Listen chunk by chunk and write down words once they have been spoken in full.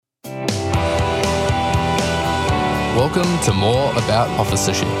Welcome to More About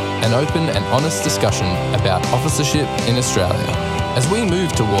Officership, an open and honest discussion about officership in Australia. As we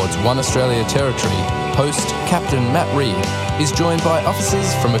move towards One Australia territory, host Captain Matt Reed is joined by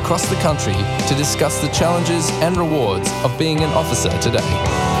officers from across the country to discuss the challenges and rewards of being an officer today.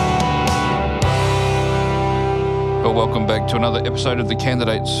 Well, welcome back to another episode of the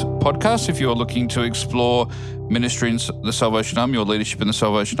Candidates Podcast. If you're looking to explore ministry in the Salvation Army or leadership in the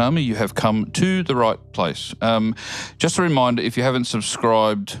Salvation Army, you have come to the right place. Just a reminder, if you haven't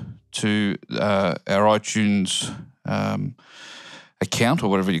subscribed to our iTunes account or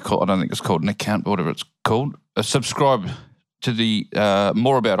whatever you call it, I don't think it's called an account, but whatever it's called, subscribe to the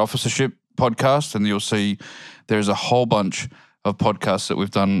More About Officership podcast, and you'll see there's a whole bunch of podcasts that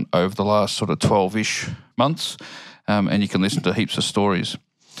we've done over the last sort of 12-ish months, and you can listen to heaps of stories.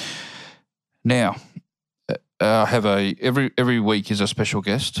 Now, I have every week is a special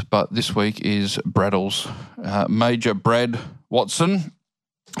guest, but this week is Braddle's Major Brad Watson,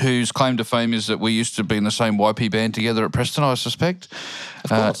 whose claim to fame is that we used to be in the same YP band together at Preston, I suspect,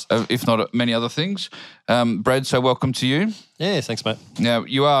 of course. If not at many other things. Brad, so welcome to you. Yeah, thanks, mate. Now,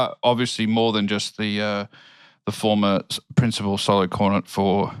 you are obviously more than just the former principal solo cornet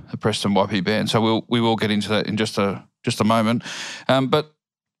for the Preston YP band, so we will get into that in just a moment. But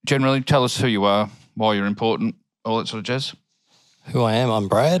generally, tell us who you are, why you're important, all that sort of jazz. Who I am, I'm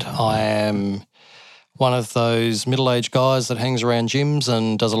Brad. I am one of those middle-aged guys that hangs around gyms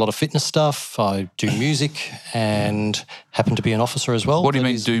and does a lot of fitness stuff. I do music and happen to be an officer as well. What do you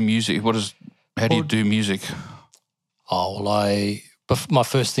mean do music? How do you do music? Oh, well, my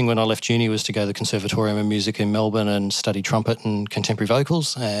first thing when I left uni was to go to the Conservatorium of Music in Melbourne and study trumpet and contemporary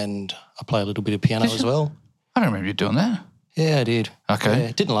vocals, and I play a little bit of piano as well. I don't remember you doing that. Yeah, I did. Okay. Yeah,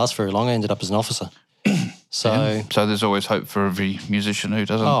 it didn't last very long. I ended up as an officer. So there's always hope for every musician who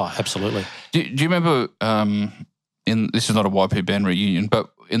doesn't. Oh, absolutely. Do you remember, this is not a YP band reunion, but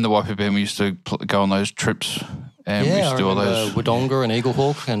in the YP band we used to go on those trips and we used to do all those. Wodonga and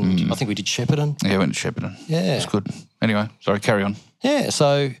Eaglehawk, and I think we did Shepparton. Yeah, we went to Shepparton. Yeah. It's good. Anyway, sorry, carry on. Yeah,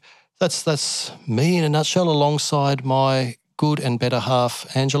 so that's me in a nutshell, alongside my good and better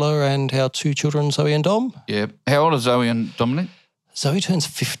half, Angela, and our two children, Zoe and Dom. Yeah. How old are Zoe and Dominic? Zoe turns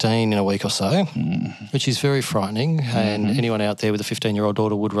 15 in a week or so, which is very frightening, and anyone out there with a 15-year-old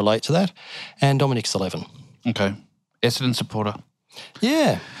daughter would relate to that. And Dominic's 11. Okay. Essendon supporter?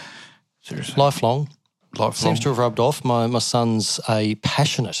 Yeah. Seriously? Lifelong. Lifelong? Seems to have rubbed off. My son's a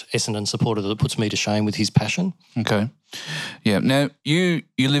passionate Essendon supporter that puts me to shame with his passion. Okay. Yeah. Now, you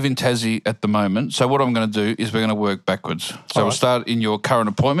live in Tassie at the moment, so what I'm going to do is we're going to work backwards. So we'll start in your current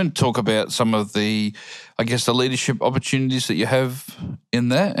appointment, talk about some of the, I guess, the leadership opportunities that you have in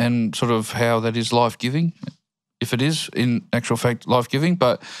there and sort of how that is life-giving, if it is, in actual fact, life-giving,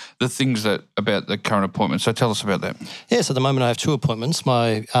 but the things that about the current appointment. So tell us about that. Yes, at the moment I have two appointments,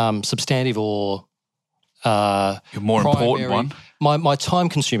 my substantive or your more important one. My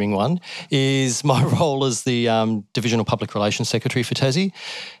time-consuming one is my role as the Divisional Public Relations Secretary for Tassie.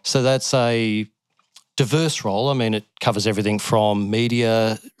 So that's a diverse role. I mean, it covers everything from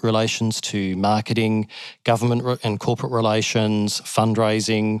media relations to marketing, government and corporate relations,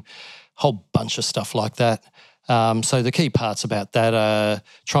 fundraising, whole bunch of stuff like that. So the key parts about that are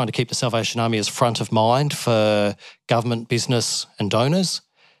trying to keep the Salvation Army as front of mind for government, business and donors.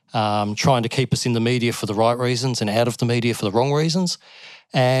 Trying to keep us in the media for the right reasons and out of the media for the wrong reasons,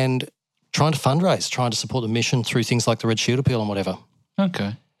 and trying to fundraise, trying to support the mission through things like the Red Shield Appeal and whatever.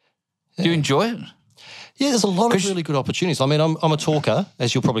 Okay. Yeah. Do you enjoy it? Yeah, there's a lot of really good opportunities. I mean, I'm a talker,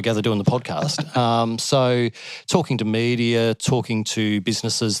 as you'll probably gather doing the podcast. So talking to media, talking to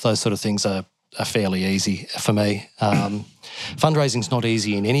businesses, those sort of things are fairly easy for me. Fundraising's not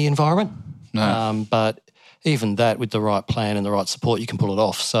easy in any environment, but even that, with the right plan and the right support, you can pull it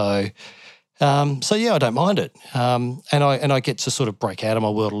off. So yeah, I don't mind it. And I get to sort of break out of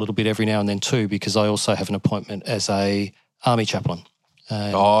my world a little bit every now and then too, because I also have an appointment as a army chaplain.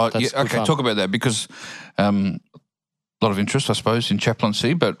 Okay. Talk about that, because a lot of interest, I suppose, in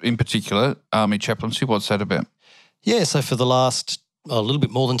chaplaincy, but in particular, army chaplaincy. What's that about? Yeah, so for the last a little bit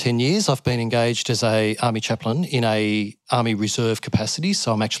more than 10 years, I've been engaged as a army chaplain in a army reserve capacity.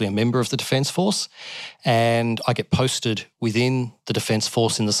 So I'm actually a member of the Defence Force, and I get posted within the Defence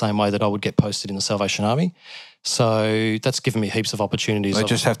Force in the same way that I would get posted in the Salvation Army. So that's given me heaps of opportunities. They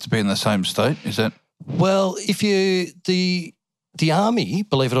just have to be in the same state, is that? Well, the Army,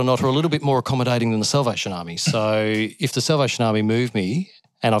 believe it or not, are a little bit more accommodating than the Salvation Army. So if the Salvation Army move me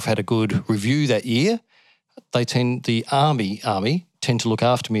and I've had a good review that year, the Army tend to look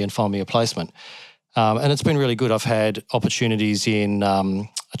after me and find me a placement. And it's been really good. I've had opportunities in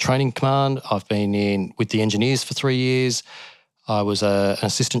a training command. I've been in with the engineers for 3 years. I was an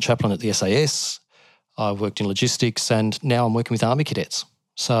assistant chaplain at the SAS. I worked in logistics, and now I'm working with Army cadets.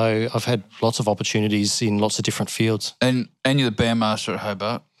 So I've had lots of opportunities in lots of different fields. And you're the bandmaster at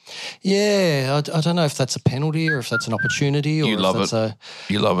Hobart. Yeah, I don't know if that's a penalty or if that's an opportunity. Or You if love that's it.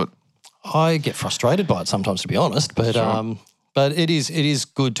 You love it. I get frustrated by it sometimes, to be honest. But but it is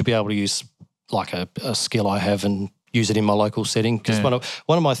good to be able to use like a skill I have and use it in my local setting. Because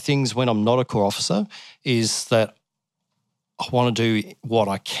one of my things when I'm not a corps officer is that I want to do what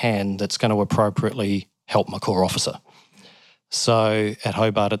I can that's going to appropriately help my corps officer. So at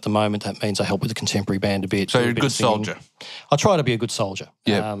Hobart at the moment, that means I help with the contemporary band a bit. So you're a good soldier. I try to be a good soldier.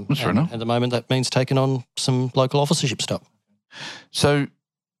 Yeah, that's fair enough. At the moment, that means taking on some local officership stuff. So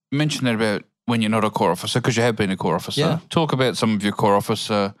you mentioned that about when you're not a corps officer, because you have been a corps officer. Yeah. Talk about some of your corps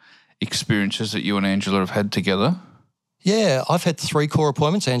officer experiences that you and Angela have had together. Yeah, I've had 3 corps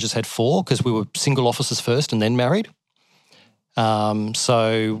appointments. Angela's had 4 because we were single officers first and then married.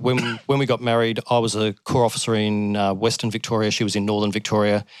 So when we got married, I was a corps officer in Western Victoria. She was in Northern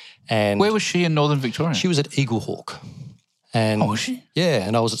Victoria. And where was she in Northern Victoria? She was at Eaglehawk. And was she? Yeah,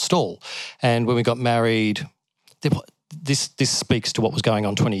 and I was at Stawell. And when we got married, this speaks to what was going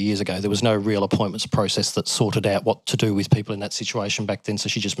on 20 years ago. There was no real appointments process that sorted out what to do with people in that situation back then, so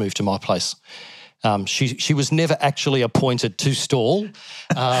she just moved to my place. She was never actually appointed to Stawell.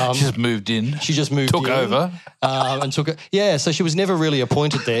 She just moved in. She just moved took in. over. And took it. Yeah, so she was never really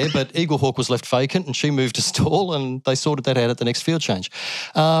appointed there, but Eaglehawk was left vacant and she moved to Stawell and they sorted that out at the next field change.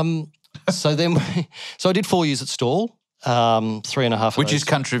 So I did 4 years at Stawell. 3.5 Which is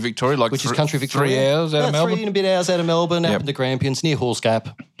country Victoria, which is country Victoria. 3 hours out of Melbourne? 3 and a bit hours out of Melbourne, out in the Grampians, near Halls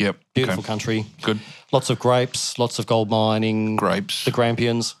Gap. Yep. Beautiful country. Good. Lots of grapes, lots of gold mining. Grapes. The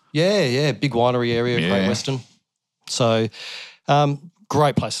Grampians. Yeah. Big winery area, Great Western. So,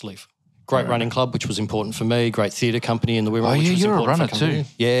 great place to live. Great running club, which was important for me. Great theatre company in the Wirral, which was you're a important runner too.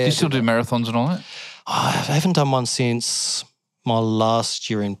 Yeah. Do you still do marathons and all that? I haven't done one since my last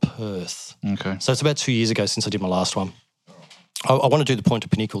year in Perth. Okay. So it's about 2 years ago since I did my last one. I want to do the Point to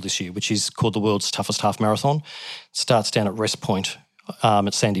Pinnacle this year, which is called the world's toughest half marathon. It starts down at Rest Point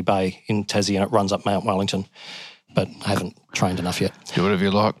at Sandy Bay in Tassie and it runs up Mount Wellington. But I haven't trained enough yet. Do whatever you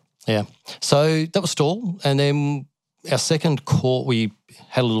like. Yeah. So that was Stawell. And then our second court, we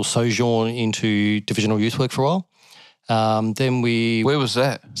had a little sojourn into divisional youth work for a while. Then we... Where was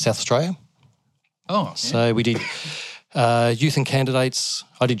that? South Australia. Oh, yeah. So we did... youth and candidates.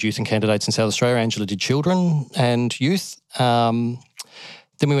 I did youth and candidates in South Australia. Angela did children and youth. Then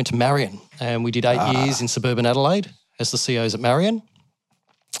we went to Marion and we did 8 years in suburban Adelaide as the COs at Marion.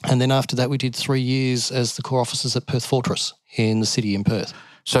 And then after that we did 3 years as the corps officers at Perth Fortress in the city in Perth.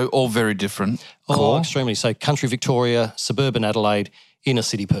 So all very different. Oh, extremely. So country Victoria, suburban Adelaide, inner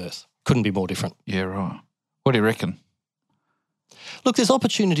city Perth. Couldn't be more different. Yeah, right. What do you reckon? Look, there's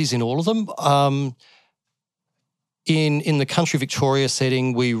opportunities in all of them. In the country Victoria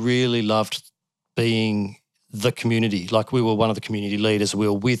setting, we really loved being the community. Like we were one of the community leaders. We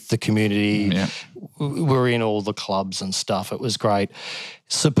were with the community. Yeah. We were in all the clubs and stuff. It was great.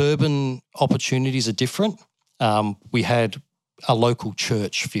 Suburban opportunities are different. We had a local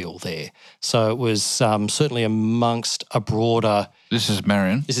church feel there. So it was certainly amongst a broader... This is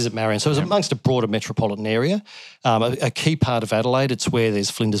Marion. This is at Marion. So it was amongst a broader metropolitan area. A key part of Adelaide, it's where there's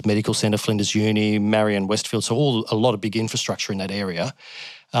Flinders Medical Centre, Flinders Uni, Marion, Westfield, so a lot of big infrastructure in that area.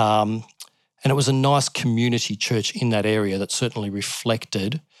 And it was a nice community church in that area that certainly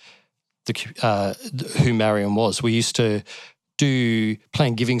reflected who Marion was. We used to do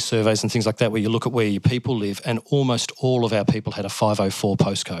plan giving surveys and things like that where you look at where your people live, and almost all of our people had a 504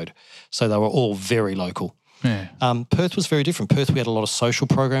 postcode. So they were all very local. Yeah. Perth was very different. Perth, we had a lot of social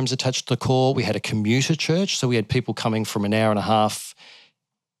programs attached to the corps. We had a commuter church, so we had people coming from an hour and a half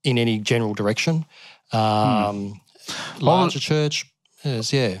in any general direction. Larger church.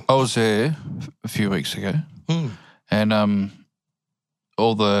 Yes, yeah. I was there a few weeks ago, and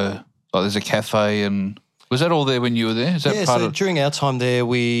there's a cafe, and was that all there when you were there? Is that part of? During our time there,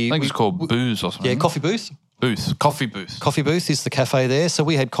 I think it's called Booze or something. Yeah, Coffee Booth. Coffee Booth. Coffee Booth is the cafe there. So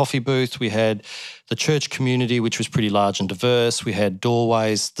we had Coffee Booth, we had the church community, which was pretty large and diverse. We had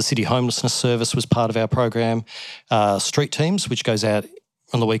Doorways. The City Homelessness Service was part of our program. Street Teams, which goes out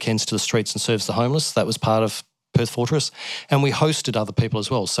on the weekends to the streets and serves the homeless. That was part of Perth Fortress. And we hosted other people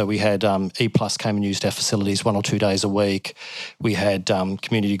as well. So we had E+ came and used our facilities 1 or 2 days a week. We had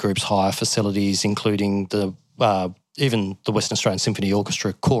community groups hire facilities, including even the Western Australian Symphony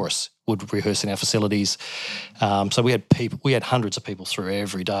Orchestra chorus would rehearse in our facilities. So we had hundreds of people through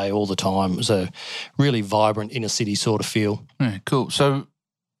every day, all the time. It was a really vibrant inner city sort of feel. Yeah, cool. So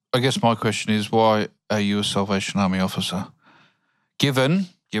I guess my question is, why are you a Salvation Army officer? Given,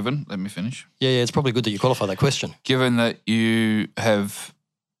 let me finish. Yeah, it's probably good that you qualify that question. Given that you have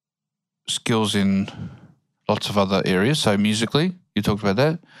skills in lots of other areas, so musically, you talked about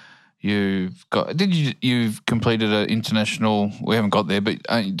that. You've completed an international, we haven't got there, but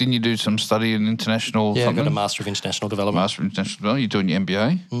didn't you do some study in international Yeah, something? I got a Master of International Development. Master of International Development. You're doing your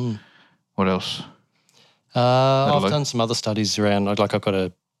MBA. What else? I've done some other studies around, like I've got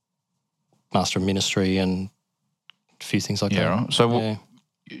a Master of Ministry and a few things like that. Yeah, right. So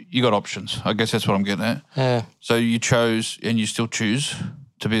you got options. I guess that's what I'm getting at. Yeah. So you chose, and you still choose,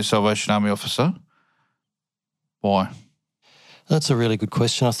 to be a Salvation Army officer. Why? That's a really good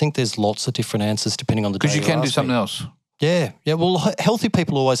question. I think there's lots of different answers depending on the day. Because you can do something else. Yeah. Well, healthy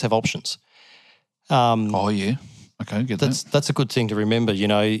people always have options. Oh, yeah. Okay, get that. That's a good thing to remember. You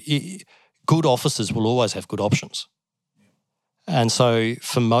know, good officers will always have good options. And so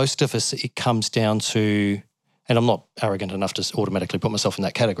for most of us, it comes down to, and I'm not arrogant enough to automatically put myself in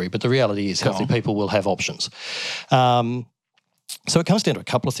that category, but the reality is healthy people will have options. So it comes down to a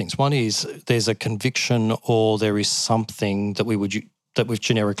couple of things. One is there's a conviction, or there is something that we've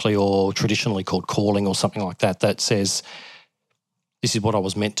generically or traditionally called calling or something like that, that says this is what I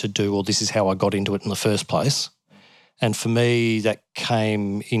was meant to do, or this is how I got into it in the first place. And for me, that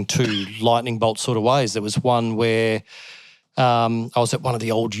came in two lightning bolt sort of ways. There was one where I was at one of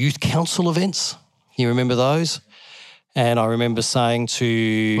the old youth council events. You remember those? And I remember saying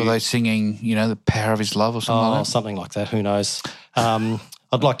to... Were they singing, the Power of His Love or something like that? Something like that. Who knows?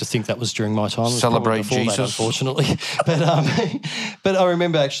 I'd like to think that was during my time. Celebrate Jesus. That, unfortunately. But I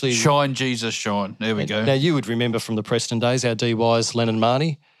remember actually... Shine, Jesus, shine. There we go. Now, you would remember from the Preston days, our DYs, Len and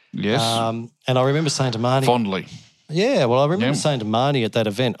Marnie. Yes. And I remember saying to Marnie... Fondly. Yeah, well, I remember saying to Marnie at that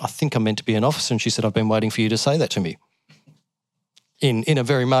event, I think I'm meant to be an officer, and she said, I've been waiting for you to say that to me. In a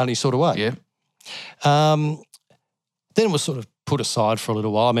very Marnie sort of way. Yeah. Then it was sort of put aside for a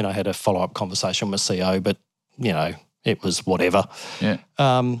little while. I mean, I had a follow-up conversation with CO, but, it was whatever. Yeah.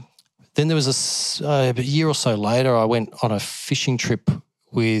 Then there was a year or so later, I went on a fishing trip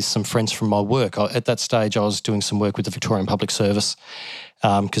with some friends from my work. At that stage, I was doing some work with the Victorian Public Service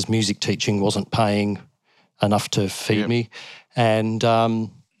because music teaching wasn't paying enough to feed me. And I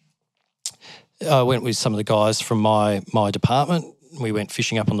went with some of the guys from my department. We went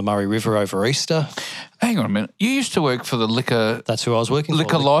fishing up on the Murray River over Easter. Hang on a minute. You used to work for the liquor... That's who I was working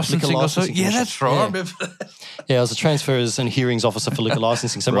liquor for. Licensing liquor or so? Yeah, that's right. Yeah. I remember that. Yeah, I was a transfers and hearings officer for liquor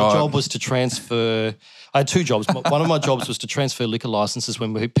licensing. So my job was to transfer... I had two jobs. One of my jobs was to transfer liquor licenses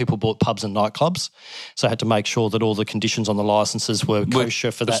when people bought pubs and nightclubs. So I had to make sure that all the conditions on the licenses were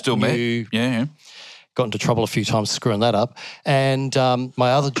kosher for that still new... Yeah. Got into trouble a few times screwing that up. And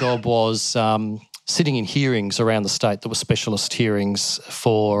my other job was... sitting in hearings around the state that were specialist hearings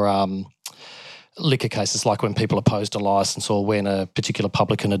for liquor cases, like when people opposed a licence or when a particular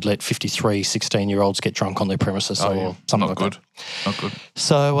publican had let 53 16-year-olds get drunk on their premises or something like that. Not good.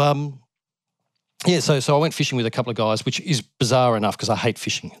 So, so I went fishing with a couple of guys, which is bizarre enough because I hate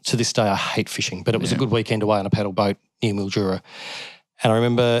fishing. To this day, I hate fishing, but it was a good weekend away on a paddle boat near Mildura. And I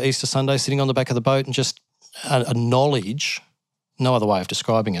remember Easter Sunday sitting on the back of the boat and just a knowledge... no other way of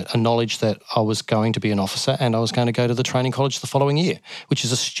describing it, a knowledge that I was going to be an officer and I was going to go to the training college the following year, which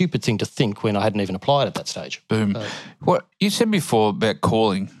is a stupid thing to think when I hadn't even applied at that stage. Boom. What you said before about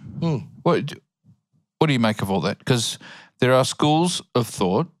calling, what do you make of all that? Because there are schools of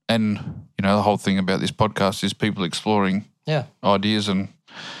thought, and, the whole thing about this podcast is people exploring ideas and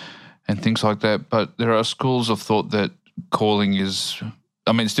things like that, but there are schools of thought that calling is,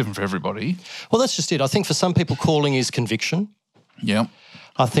 it's different for everybody. Well, that's just it. I think for some people calling is conviction. Yeah.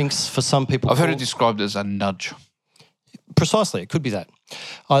 I think for some people... I've heard it described as a nudge. Precisely. It could be that.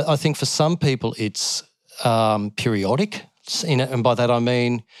 I think for some people it's periodic. And by that I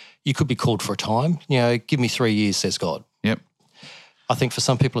mean you could be called for a time. Give me 3 years, says God. Yep. I think for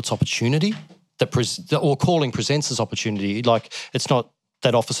some people it's opportunity or calling presents as opportunity. Like it's not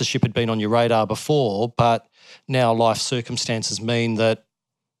that officership had been on your radar before, but now life circumstances mean that,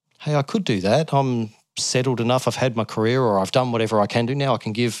 hey, I could do that. I'm settled enough, I've had my career or I've done whatever I can do now, I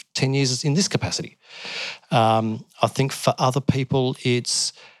can give 10 years in this capacity. I think for other people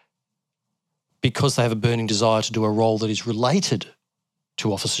it's because they have a burning desire to do a role that is related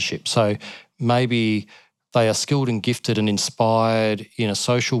to officership. So maybe they are skilled and gifted and inspired in a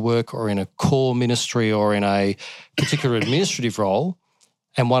social work or in a core ministry or in a particular administrative role,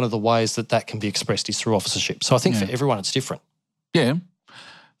 and one of the ways that can be expressed is through officership. So I think for everyone it's different. Yeah.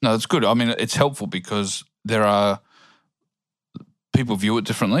 No, that's good. It's helpful because there are people view it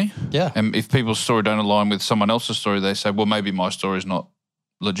differently. Yeah. And if people's story don't align with someone else's story, they say, well, maybe my story is not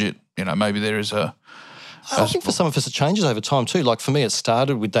legit? You know, maybe there is a... I think for some of us it changes over time too. Like for me, it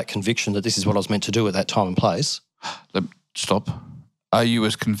started with that conviction that this is what I was meant to do at that time and place. Stop. Are you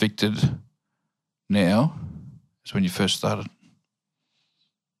as convicted now as when you first started?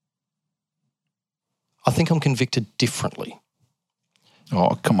 I think I'm convicted differently.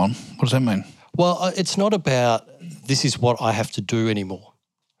 Oh, come on. What does that mean? Well, it's not about this is what I have to do anymore.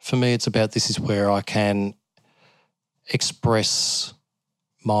 For me, it's about this is where I can express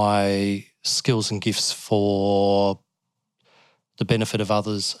my skills and gifts for the benefit of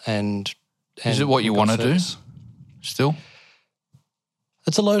others and is it what you want to do still?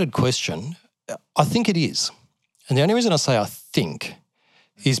 It's a loaded question. I think it is. And the only reason I say I think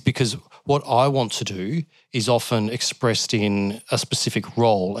is because what I want to do is often expressed in a specific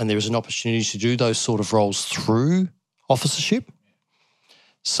role, and there is an opportunity to do those sort of roles through officership.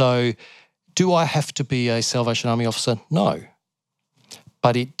 So do I have to be a Salvation Army officer? No.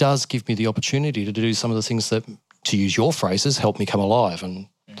 But it does give me the opportunity to do some of the things that, to use your phrases, help me come alive and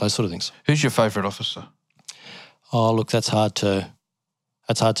those sort of things. Who's your favourite officer? Oh, look, that's hard to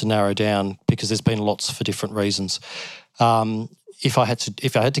narrow down because there's been lots for different reasons. If I had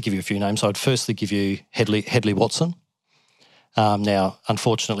to give you a few names, I'd firstly give you Hedley Watson. Now,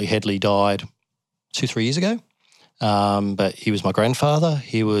 unfortunately, Hedley died 2-3 years ago, but he was my grandfather.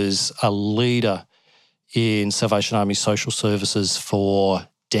 He was a leader in Salvation Army social services for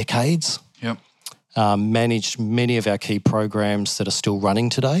decades. Yep. Managed many of our key programs that are still running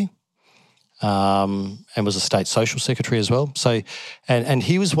today. And was a state social secretary as well. So, and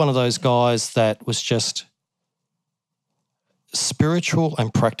he was one of those guys that was just spiritual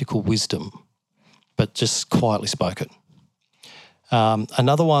and practical wisdom, but just quietly spoken.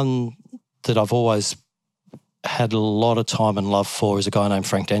 Another one that I've always had a lot of time and love for is a guy named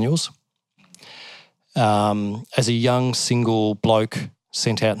Frank Daniels. As a young single bloke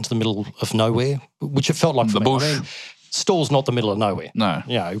sent out into the middle of nowhere, which it felt like for the me. bush. I mean, Stawell's not the middle of nowhere. No.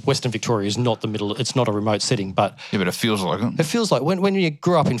 You know, Western Victoria is not the middle. It's not a remote setting, but Yeah, but it feels like it. it feels like when you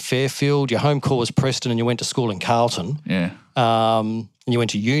grew up in Fairfield, your home core was Preston and you went to school in Carlton, Yeah. and you went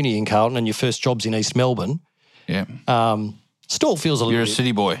to uni in Carlton and your first job's in East Melbourne, Yeah. Stawell feels a little You're a bit...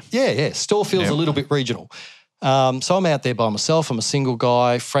 city boy. Yeah. Stawell feels a little bit regional. So I'm out there by myself. I'm a single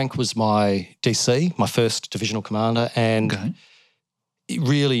guy. Frank was my DC, my first divisional commander, and Okay. he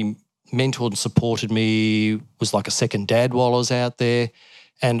really mentored and supported me, was like a second dad while I was out there,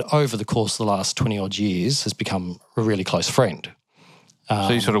 and over the course of the last 20-odd years has become a really close friend. So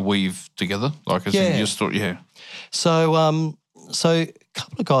you sort of weave together, like as in your story, yeah. So a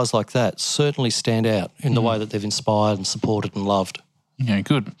couple of guys like that certainly stand out in the way that they've inspired and supported and loved. Yeah,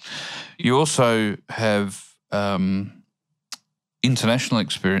 good. You also have international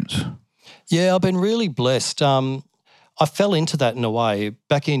experience. Yeah, I've been really blessed. I fell into that in a way.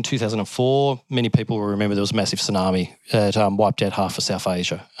 Back in 2004, many people will remember there was a massive tsunami that wiped out half of South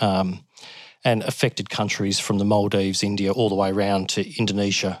Asia and affected countries from the Maldives, India, all the way around to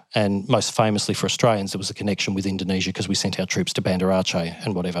Indonesia. And most famously for Australians, there was a connection with Indonesia because we sent our troops to Banda Aceh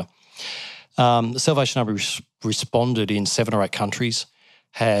and whatever. The Salvation Army responded in 7 or 8 countries,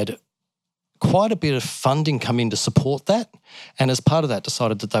 had quite a bit of funding come in to support that, and as part of that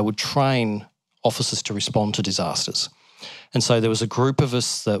decided that they would train officers to respond to disasters. And so there was a group of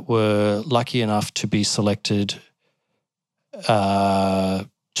us that were lucky enough to be selected to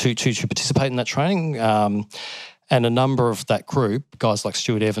participate in that training. And a number of that group, guys like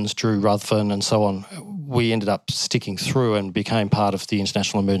Stuart Evans, Drew Ruthven and so on, we ended up sticking through and became part of the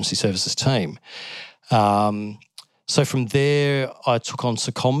International Emergency Services team. So from there, I took on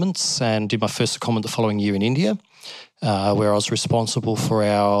secondments and did my first secondment the following year in India, where I was responsible for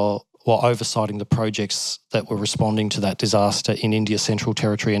oversighting the projects that were responding to that disaster in India Central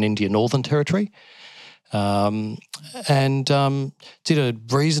Territory and India Northern Territory. And did a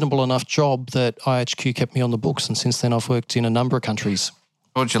reasonable enough job that IHQ kept me on the books, and since then I've worked in a number of countries.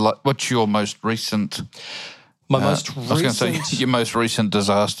 What's your most recent? I was going to say your most recent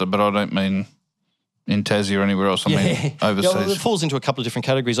disaster, but I don't mean in Tassie or anywhere else. I mean overseas. Yeah, well, it falls into a couple of different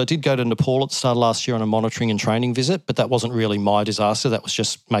categories. I did go to Nepal at the start of last year on a monitoring and training visit, but that wasn't really my disaster. That was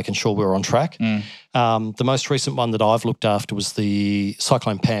just making sure we were on track. The most recent one that I've looked after was the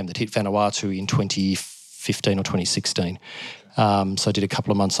Cyclone Pam that hit Vanuatu in 2015 or 2016. So I did a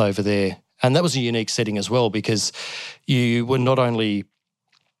couple of months over there. And that was a unique setting as well because you were not only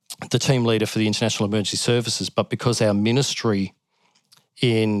the team leader for the International Emergency Services, but because our ministry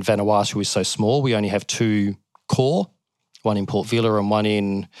in Vanuatu is so small, we only have 2 corps, one in Port Vila and one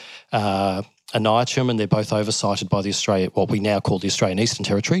in Aniachum, and they're both oversighted by what we now call the Australian Eastern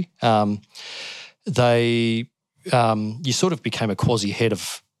Territory. They you sort of became a quasi-head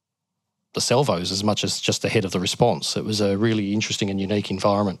of the salvos as much as just the head of the response. It was a really interesting and unique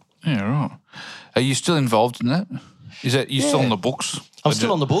environment. Yeah, right. Are you still involved in that? Is that you still on the books? I'm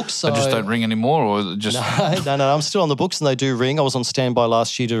still on the books. So just don't ring anymore, or just no. I'm still on the books, and they do ring. I was on standby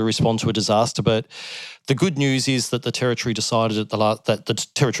last year to respond to a disaster, but the good news is that the territory decided that the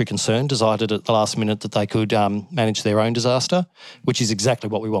territory concerned decided at the last minute that they could manage their own disaster, which is exactly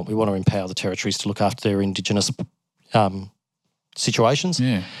what we want. We want to empower the territories to look after their Indigenous situations.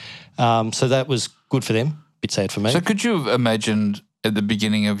 Yeah. So that was good for them. A bit sad for me. So could you have imagined at the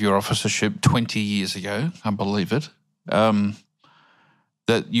beginning of your officership 20 years ago, I believe it,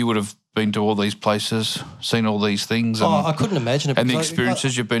 that you would have been to all these places, seen all these things, and, I couldn't imagine it. and the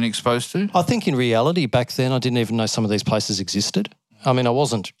experiences you've been exposed to? I think in reality, back then, I didn't even know some of these places existed. I mean, I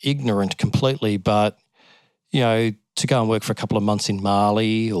wasn't ignorant completely, but, to go and work for a couple of months in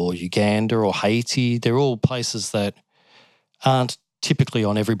Mali or Uganda or Haiti, they're all places that aren't typically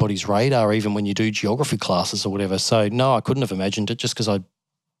on everybody's radar, even when you do geography classes or whatever. So, no, I couldn't have imagined it just because I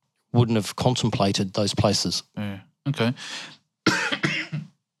wouldn't have contemplated those places. Yeah, okay.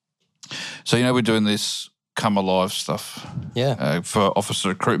 So, we're doing this Come Alive stuff for officer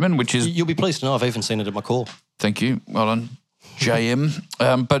recruitment, which is... You'll be pleased to know I've even seen it at my call. Thank you. Well done,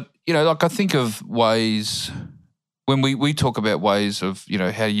 JM. But, I think of ways... When we talk about ways of,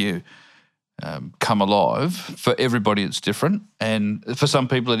 how you... come alive, for everybody it's different, and for some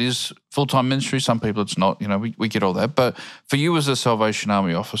people it is full-time ministry, some people it's not, we get all that, but for you as a Salvation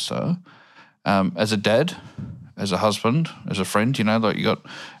Army officer, as a dad, as a husband, as a friend, like you got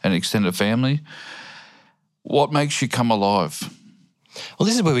an extended family, what makes you come alive? Well,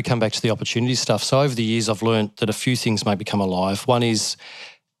 this is where we come back to the opportunity stuff. So over the years I've learned that a few things make me come alive. One is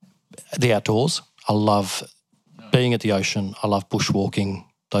the outdoors. I love being at the ocean. I love bushwalking,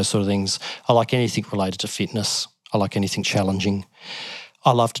 those sort of things. I like anything related to fitness. I like anything challenging.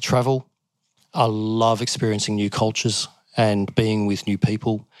 I love to travel. I love experiencing new cultures and being with new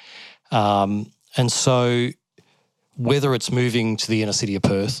people. And so whether it's moving to the inner city of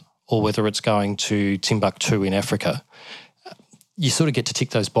Perth or whether it's going to Timbuktu in Africa, you sort of get to tick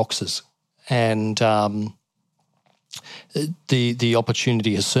those boxes. And the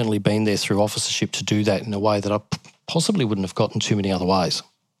opportunity has certainly been there through officership to do that in a way that I possibly wouldn't have gotten too many other ways.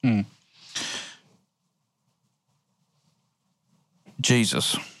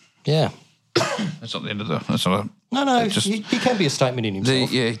 Jesus. Yeah. That's not the end of the... That's not No, he can be a statement in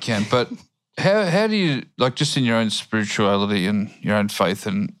himself. Yeah, he can. But how do you, just in your own spirituality and your own faith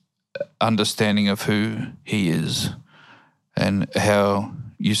and understanding of who he is and how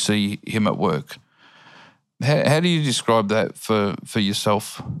you see him at work, how do you describe that for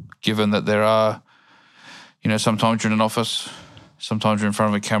yourself, given that there are, sometimes you're in an office, sometimes you're in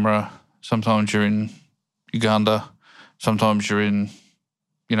front of a camera, sometimes you're in Uganda, sometimes you're in,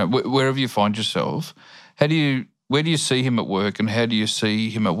 wherever you find yourself. Where do you see him at work, and how do you see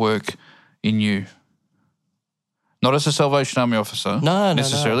him at work in you? Not as a Salvation Army officer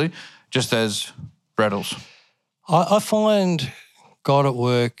necessarily, just as Braddles. I find God at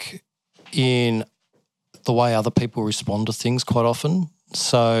work in the way other people respond to things quite often.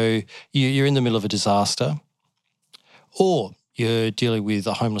 So you're in the middle of a disaster, or you're dealing with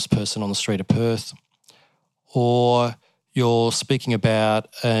a homeless person on the street of Perth, or you're speaking about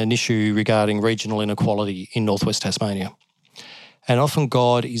an issue regarding regional inequality in northwest Tasmania. And often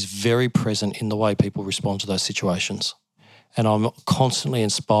God is very present in the way people respond to those situations. And I'm constantly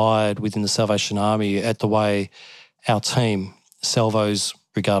inspired within the Salvation Army at the way our team, Salvos,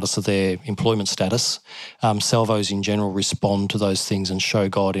 regardless of their employment status, Salvos in general respond to those things and show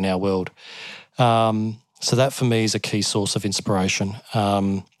God in our world. So that for me is a key source of inspiration.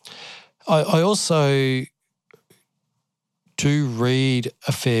 I also do read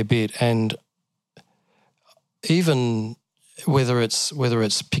a fair bit, and even whether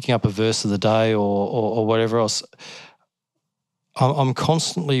it's picking up a verse of the day or whatever else, I'm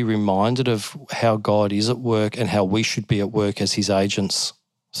constantly reminded of how God is at work and how we should be at work as his agents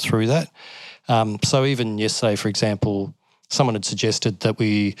through that. So even yesterday, for example, someone had suggested that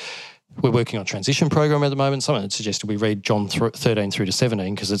we're working on a transition program at the moment. Someone had suggested we read John 13 through to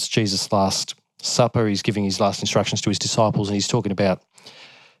 17 because it's Jesus' last supper. He's giving his last instructions to his disciples, and he's talking about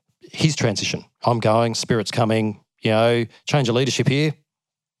his transition. I'm going, Spirit's coming, change of leadership here,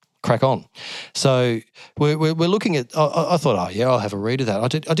 crack on. So we're looking at, I thought, I'll have a read of that.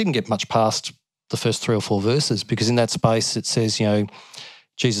 I didn't get much past the first 3 or 4 verses, because in that space it says,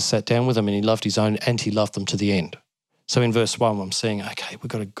 Jesus sat down with them and he loved his own and he loved them to the end. So in verse 1, I'm saying, okay, we've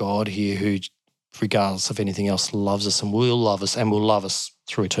got a God here who, regardless of anything else, loves us and will love us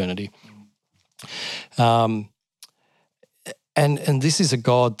through eternity. And this is a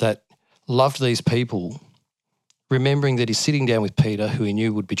God that loved these people, remembering that he's sitting down with Peter, who he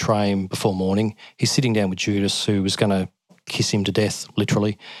knew would betray him before morning. He's sitting down with Judas, who was going to kiss him to death,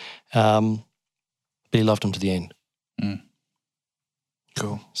 literally. But he loved him to the end.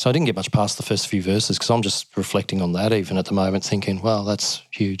 Cool. So I didn't get much past the first few verses because I'm just reflecting on that even at the moment, thinking, wow, that's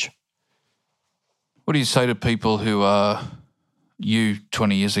huge. What do you say to people who are you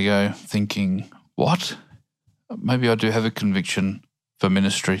 20 years ago thinking, what? Maybe I do have a conviction for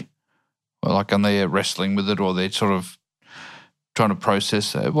ministry. Or like, and they're wrestling with it, or they're sort of trying to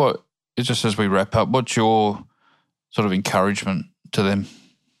process that. What, just as we wrap up, what's your sort of encouragement to them?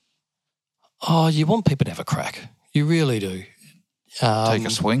 Oh, you want people to have a crack. You really do. Take a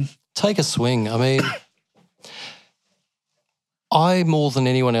swing? Take a swing. I mean, I, more than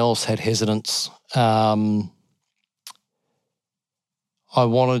anyone else, had hesitance. I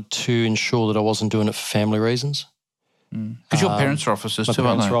wanted to ensure that I wasn't doing it for family reasons. Because your parents are officers too, aren't they? My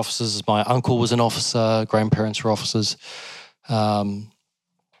parents were officers. My uncle was an officer. Grandparents were officers. So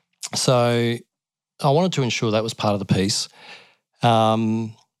I wanted to ensure that was part of the piece. I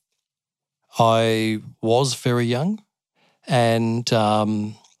was very young. And,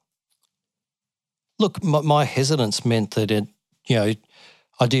 look, my hesitance meant that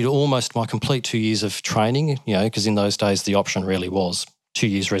I did almost my complete 2 years of training, because in those days the option really was 2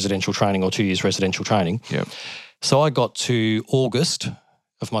 years residential training or 2 years residential training. Yep. So I got to August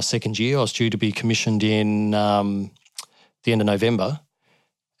of my second year. I was due to be commissioned in the end of November,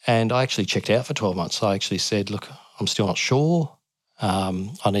 and I actually checked out for 12 months. I actually said, look, I'm still not sure.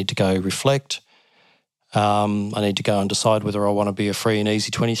 I need to go reflect. I need to go and decide whether I want to be a free and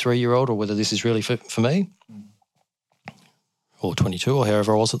easy 23-year-old or whether this is really for me, or 22 or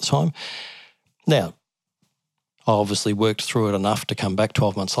however I was at the time. Now, I obviously worked through it enough to come back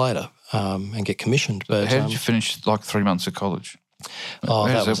 12 months later and get commissioned. But how did you finish like 3 months of college? Oh,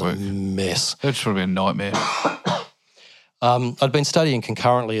 How that does was that a mess. That would have been a nightmare. I'd been studying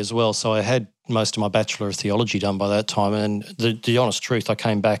concurrently as well, so I had most of my Bachelor of Theology done by that time. And the honest truth, I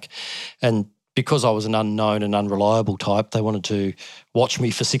came back and because I was an unknown and unreliable type, they wanted to watch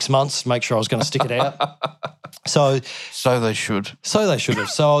me for 6 months, make sure I was going to stick it out. So they should. So they should have.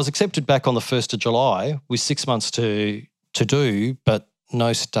 So I was accepted back on the 1st of July with 6 months to do, but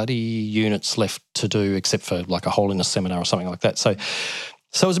no study units left to do except for like a holiness seminar or something like that. So it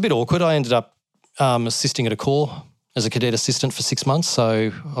was a bit awkward. I ended up assisting at a corps as a cadet assistant for 6 months.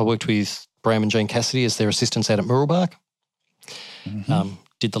 So I worked with Bram and Jean Cassidy as their assistants out at Muralbark. Mm-hmm.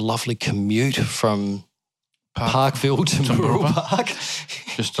 Did the lovely commute from Parkville to Muralbark.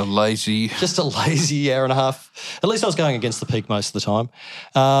 Just a lazy hour and a half. At least I was going against the peak most of the time.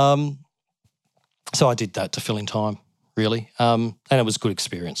 So I did that to fill in time, really. And it was a good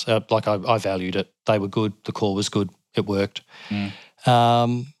experience. I valued it. They were good. The corps was good. It worked.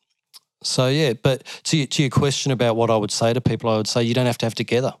 So, yeah, but to your question about what I would say to people, I would say you don't have to have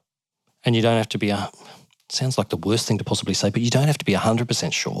together and you don't have to be sounds like the worst thing to possibly say, but you don't have to be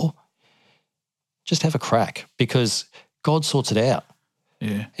 100% sure. Just have a crack because God sorts it out.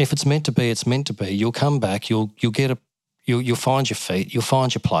 Yeah. If it's meant to be, it's meant to be. You'll come back. You'll find your feet. You'll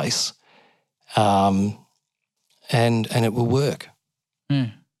find your place, and it will work. Yeah.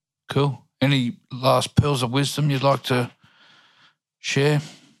 Cool. Any last pearls of wisdom you'd like to share?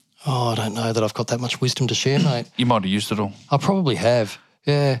 Oh, I don't know that I've got that much wisdom to share, mate. You might have used it all. I probably have.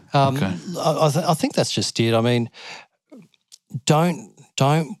 Yeah. Okay. I think that's just it. I mean, don't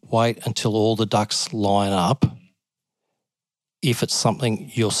wait until all the ducks line up if it's something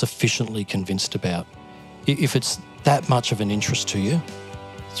you're sufficiently convinced about. If it's that much of an interest to you,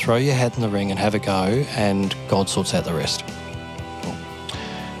 throw your hat in the ring and have a go, and God sorts out the rest. Cool.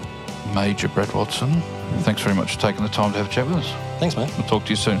 Major Brad Watson, thanks very much for taking the time to have a chat with us. Thanks, mate. We'll talk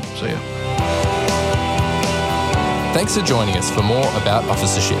to you soon. See ya. Thanks for joining us for more about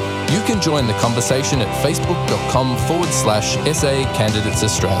officership. You can join the conversation at facebook.com/SA Candidates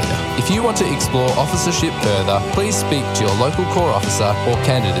Australia. If you want to explore officership further, please speak to your local Corps officer or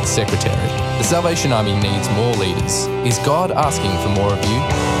candidate secretary. The Salvation Army needs more leaders. Is God asking for more of you?